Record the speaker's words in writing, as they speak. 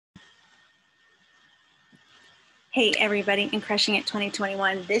Hey everybody, in Crushing It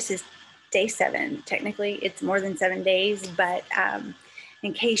 2021, this is day 7. Technically, it's more than 7 days, but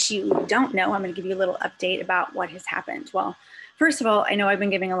in case you don't know, I'm going to give you a little update about what has happened. Well, first of all, I know I've been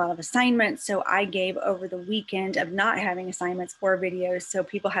giving a lot of assignments, so I gave over the weekend of not having assignments or videos, so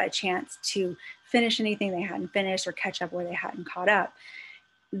people had a chance to finish anything they hadn't finished or catch up where they hadn't caught up.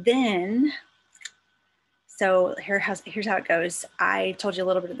 Then, so here's how it goes. I told you a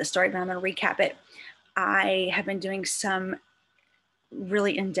little bit of the story, but I'm going to recap it. I have been doing some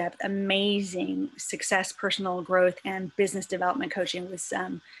really in-depth, amazing success, personal growth, and business development coaching with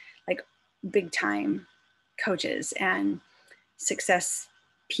some like big time coaches and success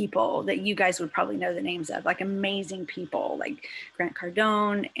people that you guys would probably know the names of, like amazing people like Grant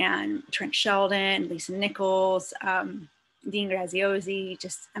Cardone and Trent Sheldon, Lisa Nichols, Dean Graziosi,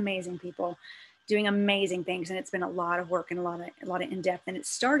 just amazing people doing amazing things. And it's been a lot of work and a lot of in-depth. And it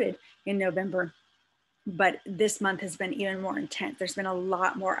started in November, but this month has been even more intense. There's been a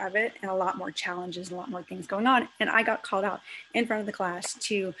lot more of it and a lot more challenges and a lot more things going on. And I got called out in front of the class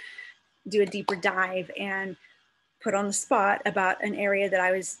to do a deeper dive and put on the spot about an area that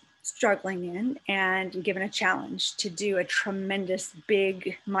I was struggling in and given a challenge to do a tremendous,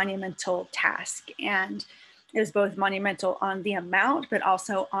 big, monumental task. And it was both monumental on the amount, but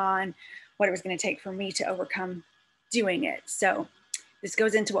also on what it was going to take for me to overcome doing it. So this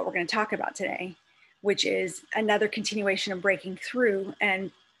goes into what we're going to talk about today, which is another continuation of breaking through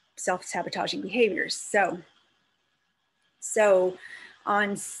and self-sabotaging behaviors. So on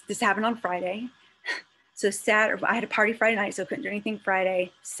this happened on Friday. So Saturday, I had a party Friday night, so I couldn't do anything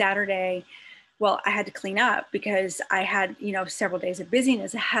Friday. Saturday, well, I had to clean up because I had, several days of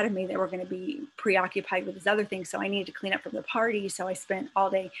busyness ahead of me that were going to be preoccupied with these other things. So I needed to clean up from the party. So I spent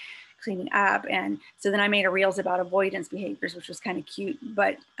all day cleaning up. And so then I made a reels about avoidance behaviors, which was kind of cute,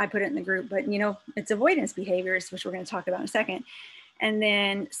 but I put it in the group, but it's avoidance behaviors, which we're going to talk about in a second. And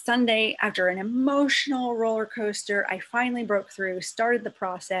then Sunday, after an emotional roller coaster, I finally broke through, started the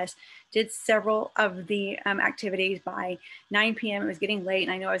process, did several of the activities. By 9 p.m. It was getting late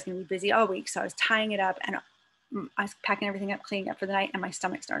and I knew I was going to be busy all week. So I was tying it up and I was packing everything up, cleaning up for the night, and my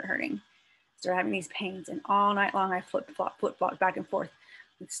stomach started hurting. Started having these pains, and all night long I flip-flop back and forth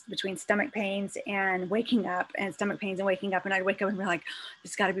between stomach pains and waking up, and stomach pains and waking up. And I'd wake up and be like,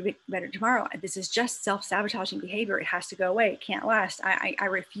 this got to be better tomorrow. This is just self-sabotaging behavior. It has to go away. It can't last. I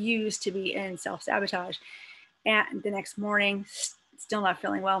refuse to be in self-sabotage. And the next morning, still not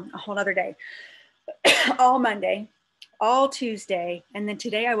feeling well, a whole other day, all Monday, all Tuesday. And then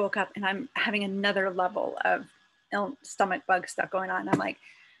today I woke up and I'm having another level of stomach bug stuff going on. And I'm like,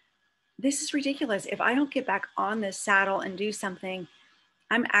 this is ridiculous. If I don't get back on this saddle and do something,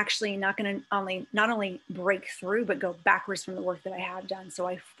 I'm actually not going to not only break through, but go backwards from the work that I have done. So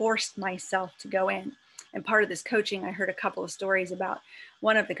I forced myself to go in. And part of this coaching, I heard a couple of stories about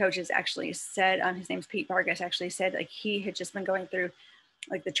one of the coaches actually said, his name's Pete Vargas, actually said like he had just been going through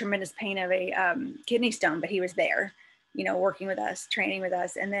like the tremendous pain of a kidney stone, but he was there, working with us, training with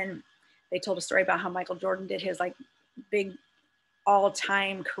us. And then they told a story about how Michael Jordan did his like big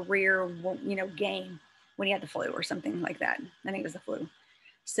all-time career, game when he had the flu or something like that. I think it was the flu.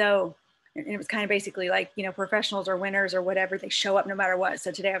 So, and it was kind of basically like, professionals or winners or whatever, they show up no matter what.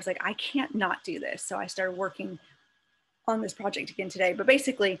 So today I was like, I can't not do this. So I started working on this project again today. But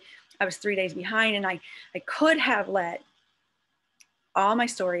basically I was 3 days behind, and I could have let all my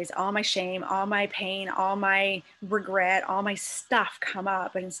stories, all my shame, all my pain, all my regret, all my stuff come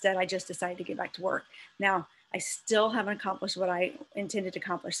up. But instead I just decided to get back to work. Now, I still haven't accomplished what I intended to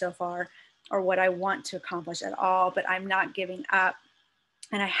accomplish so far, or what I want to accomplish at all, but I'm not giving up.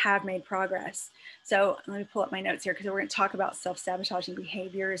 And I have made progress. So let me pull up my notes here, because we're going to talk about self-sabotaging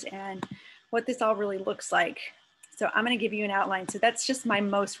behaviors and what this all really looks like. So I'm going to give you an outline. So that's just my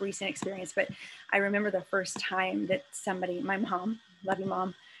most recent experience. But I remember the first time that somebody, my mom, love you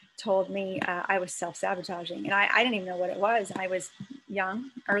mom, told me I was self-sabotaging. And I didn't even know what it was. I was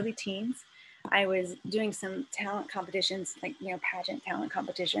young, early teens. I was doing some talent competitions, like, pageant talent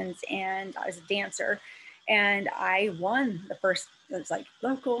competitions. And I was a dancer. And I won the first, it was like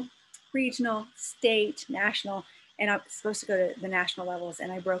local, regional, state, national, and I was supposed to go to the national levels,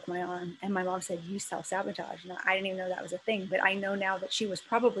 and I broke my arm. And my mom said, you self-sabotage. And I didn't even know that was a thing, but I know now that she was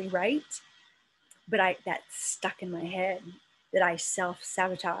probably right. But that stuck in my head that I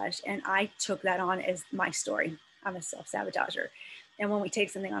self-sabotage. And I took that on as my story. I'm a self-sabotager. And when we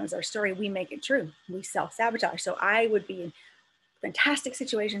take something on as our story, we make it true. We self-sabotage. So I would be in fantastic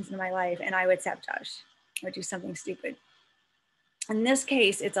situations in my life, and I would sabotage. I would do something stupid. In this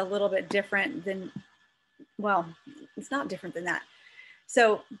case, it's a little bit different than, well, it's not different than that.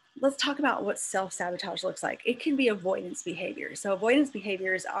 So let's talk about what self-sabotage looks like. It can be avoidance behaviors. So avoidance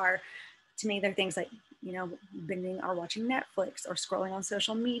behaviors are, to me, they're things like, binging or watching Netflix or scrolling on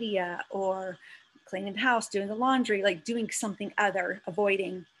social media or cleaning the house, doing the laundry, like doing something other,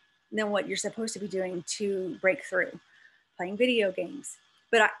 avoiding than what you're supposed to be doing to break through, playing video games.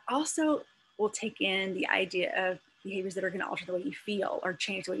 But I also will take in the idea of behaviors that are going to alter the way you feel or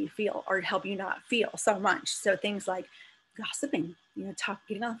change the way you feel or help you not feel so much. So things like gossiping,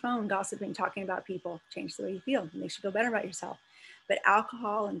 getting on the phone, gossiping, talking about people, change the way you feel, it makes you feel better about yourself. But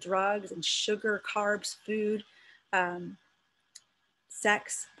alcohol and drugs and sugar, carbs, food,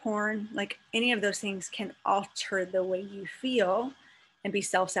 sex, porn, like any of those things can alter the way you feel and be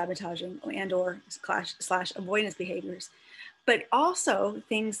self-sabotaging and or slash avoidance behaviors. But also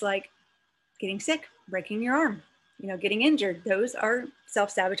things like getting sick, breaking your arm, getting injured, those are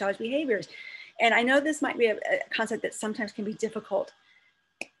self-sabotage behaviors. And I know this might be a concept that sometimes can be difficult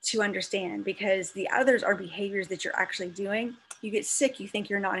to understand because the others are behaviors that you're actually doing. You get sick, you think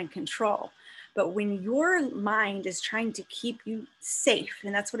you're not in control. But when your mind is trying to keep you safe,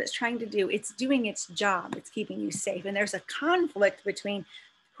 and that's what it's trying to do, it's doing its job, it's keeping you safe. And there's a conflict between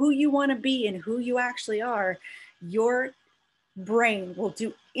who you want to be and who you actually are. Your brain will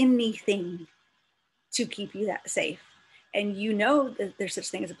do anything to keep you that safe. And that there's such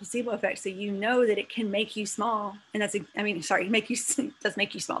thing as a placebo effect. So that it can make you small. And does make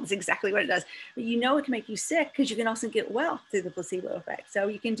you small. That's exactly what it does. But it can make you sick because you can also get well through the placebo effect. So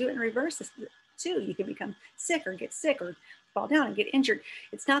you can do it in reverse too. You can become sick or get sick or fall down and get injured.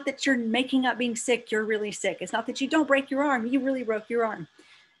 It's not that you're making up being sick, you're really sick. It's not that you don't break your arm, you really broke your arm.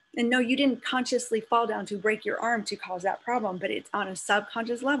 And no, you didn't consciously fall down to break your arm to cause that problem, but it's on a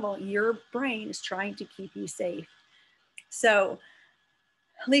subconscious level. Your brain is trying to keep you safe. So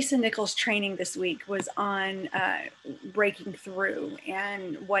Lisa Nichols' training this week was on breaking through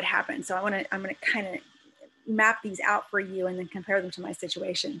and what happened. So I'm going to kind of map these out for you and then compare them to my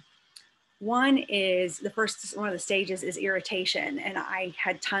situation. One is one of the stages is irritation. And I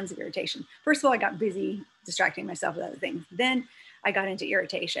had tons of irritation. First of all, I got busy distracting myself with other things. Then I got into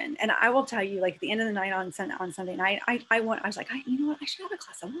irritation. And I will tell you, like at the end of the night on Sunday night, I was like, you know what? I should have a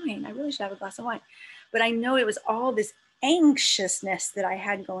glass of wine. I really should have a glass of wine. But I know it was all this anxiousness that I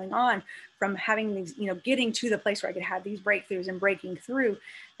had going on from having these, getting to the place where I could have these breakthroughs and breaking through,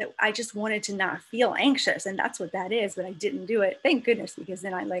 that I just wanted to not feel anxious. And that's what that is, but I didn't do it. Thank goodness, because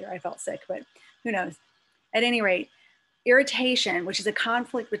then later I felt sick, but who knows? At any rate, irritation, which is a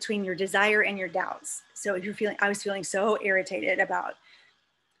conflict between your desire and your doubts. So if I was feeling so irritated about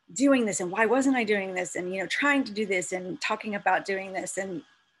doing this and why wasn't I doing this and, trying to do this and talking about doing this and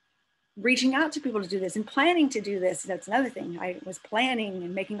reaching out to people to do this and planning to do this. That's another thing. I was planning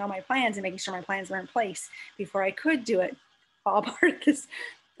and making all my plans and making sure my plans were in place before I could do it. All part of this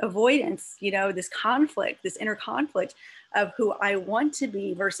avoidance, this conflict, this inner conflict of who I want to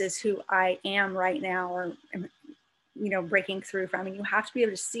be versus who I am right now, or, breaking through from. And you have to be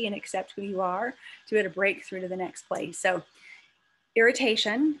able to see and accept who you are to be able to break through to the next place. So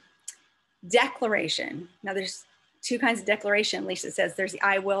irritation, declaration. Now there's two kinds of declaration. Lisa says there's the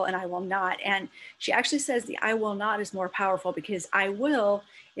I will and I will not. And she actually says the I will not is more powerful because I will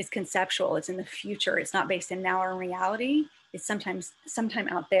is conceptual. It's in the future. It's not based in now or in reality. It's sometime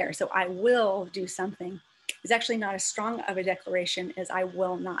out there. So I will do something is actually not as strong of a declaration as I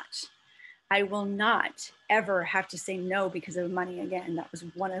will not. I will not ever have to say no because of money again. That was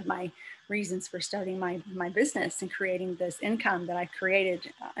one of my reasons for starting my business and creating this income that I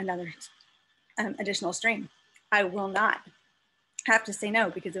created, another additional stream. I will not have to say no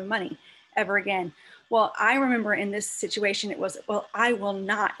because of money ever again. Well, I remember in this situation, it was, well, I will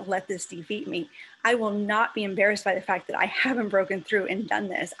not let this defeat me. I will not be embarrassed by the fact that I haven't broken through and done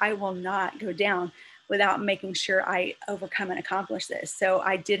this. I will not go down without making sure I overcome and accomplish this. So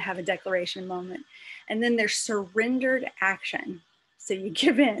I did have a declaration moment. And then there's surrendered action. So you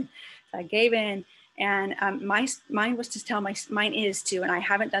give in. So I gave in. And mine was to tell mine is to, and I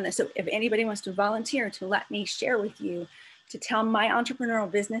haven't done this. So if anybody wants to volunteer to let me share with you, to tell my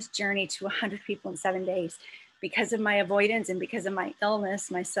entrepreneurial business journey to 100 people in 7 days, because of my avoidance and because of my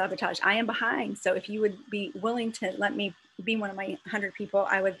illness, my sabotage, I am behind. So if you would be willing to let me be one of my 100 people,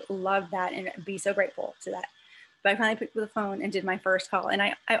 I would love that and be so grateful to that. But I finally picked up the phone and did my first call. And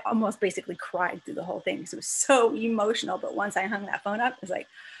I almost basically cried through the whole thing. So it was so emotional. But once I hung that phone up, it was like,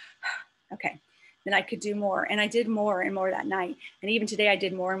 okay, then I could do more. And I did more and more that night. And even today I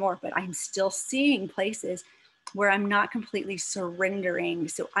did more and more, but I'm still seeing places where I'm not completely surrendering.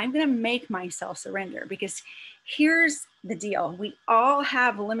 So I'm going to make myself surrender, because here's the deal. We all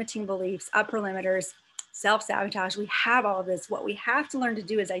have limiting beliefs, upper limiters, self-sabotage. We have all of this. What we have to learn to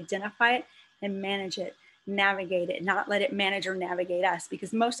do is identify it and manage it, navigate it, not let it manage or navigate us,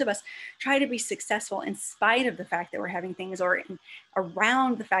 because most of us try to be successful in spite of the fact that we're having things, or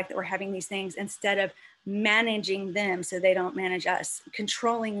around the fact that we're having these things, instead of managing them so they don't manage us,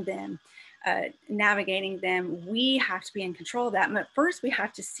 controlling them, navigating them. We have to be in control of that. But first we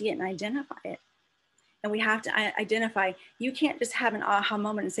have to see it and identify it. And we have to identify, you can't just have an aha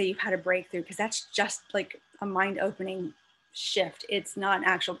moment and say you've had a breakthrough, because that's just like a mind-opening shift. It's not an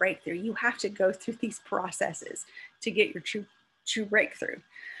actual breakthrough. You have to go through these processes to get your true breakthrough.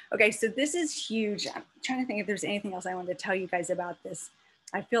 Okay, so this is huge. I'm trying to think if there's anything else I wanted to tell you guys about this.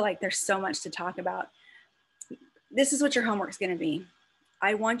 I feel like there's so much to talk about. This is what your homework is going to be.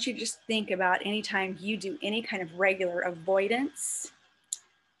 I want you to just think about anytime you do any kind of regular avoidance,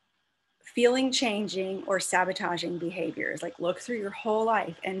 feeling changing, or sabotaging behaviors. Like, look through your whole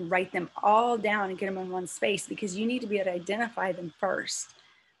life and write them all down and get them in one space, because you need to be able to identify them first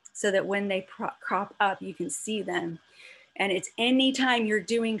so that when they crop up, you can see them. And it's anytime you're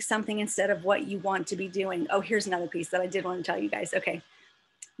doing something instead of what you want to be doing. Oh, here's another piece that I did want to tell you guys. Okay.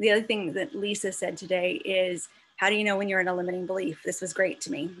 The other thing that Lisa said today is, how do you know when you're in a limiting belief? This was great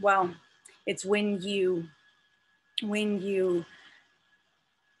to me. Well, it's when you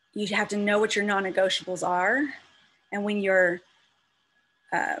have to know what your non-negotiables are. And when you're,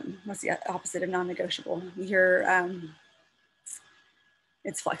 what's the opposite of non-negotiable?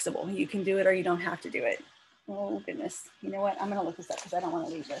 It's flexible. You can do it or you don't have to do it. Oh goodness. You know what? I'm gonna look this up because I don't want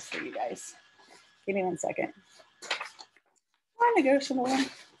to leave this for you guys. Give me 1 second. Non-negotiable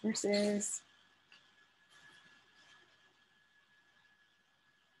versus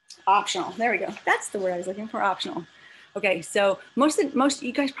optional. There we go. That's the word I was looking for, optional. Okay, so most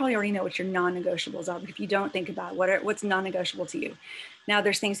you guys probably already know what your non-negotiables are, but if you don't, think about what's non-negotiable to you. Now,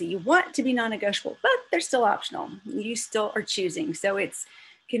 there's things that you want to be non-negotiable, but they're still optional. You still are choosing. So it's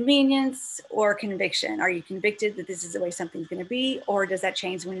convenience or conviction. Are you convicted that this is the way something's going to be, or does that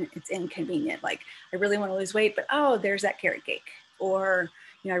change when it's inconvenient? Like, I really want to lose weight, but oh, there's that carrot cake. Or,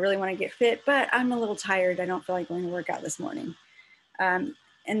 I really want to get fit, but I'm a little tired. I don't feel like going to work out this morning.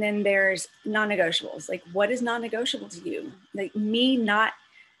 And then there's non-negotiables. Like, what is non-negotiable to you? Like, me not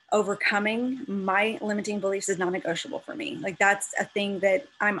overcoming my limiting beliefs is non-negotiable for me. Like, that's a thing that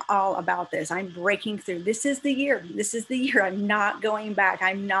I'm all about this. I'm breaking through. This is the year. This is the year. I'm not going back.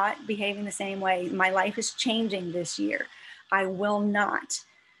 I'm not behaving the same way. My life is changing this year. I will not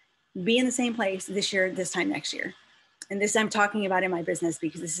be in the same place this year, this time next year. And this I'm talking about in my business,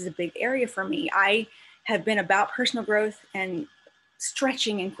 because this is a big area for me. I have been about personal growth and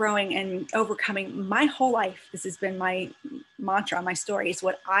stretching and growing and overcoming my whole life. This has been my mantra, my story. It's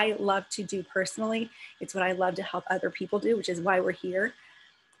what I love to do personally. It's what I love to help other people do, which is why we're here.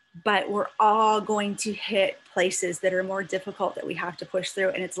 But we're all going to hit places that are more difficult that we have to push through.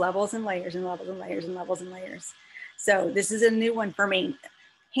 And it's levels and layers and levels and layers and levels and layers. So this is a new one for me.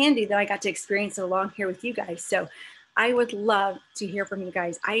 Handy that I got to experience it along here with you guys. So I would love to hear from you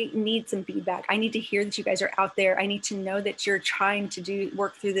guys. I need some feedback. I need to hear that you guys are out there. I need to know that you're trying to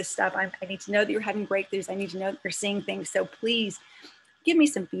work through this stuff. I need to know that you're having breakthroughs. I need to know that you're seeing things. So please give me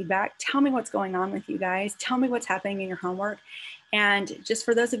some feedback. Tell me what's going on with you guys. Tell me what's happening in your homework. And just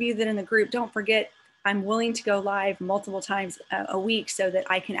for those of you that are in the group, don't forget, I'm willing to go live multiple times a week so that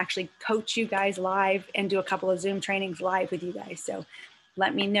I can actually coach you guys live and do a couple of Zoom trainings live with you guys. So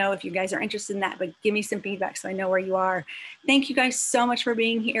let me know if you guys are interested in that, but give me some feedback so I know where you are. Thank you guys so much for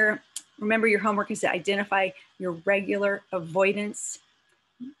being here. Remember, your homework is to identify your regular avoidance,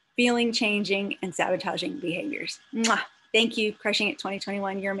 feeling changing, and sabotaging behaviors. Mwah. Thank you. Crushing it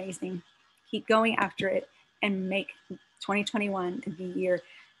 2021. You're amazing. Keep going after it and make 2021 the year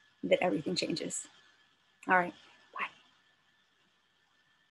that everything changes. All right.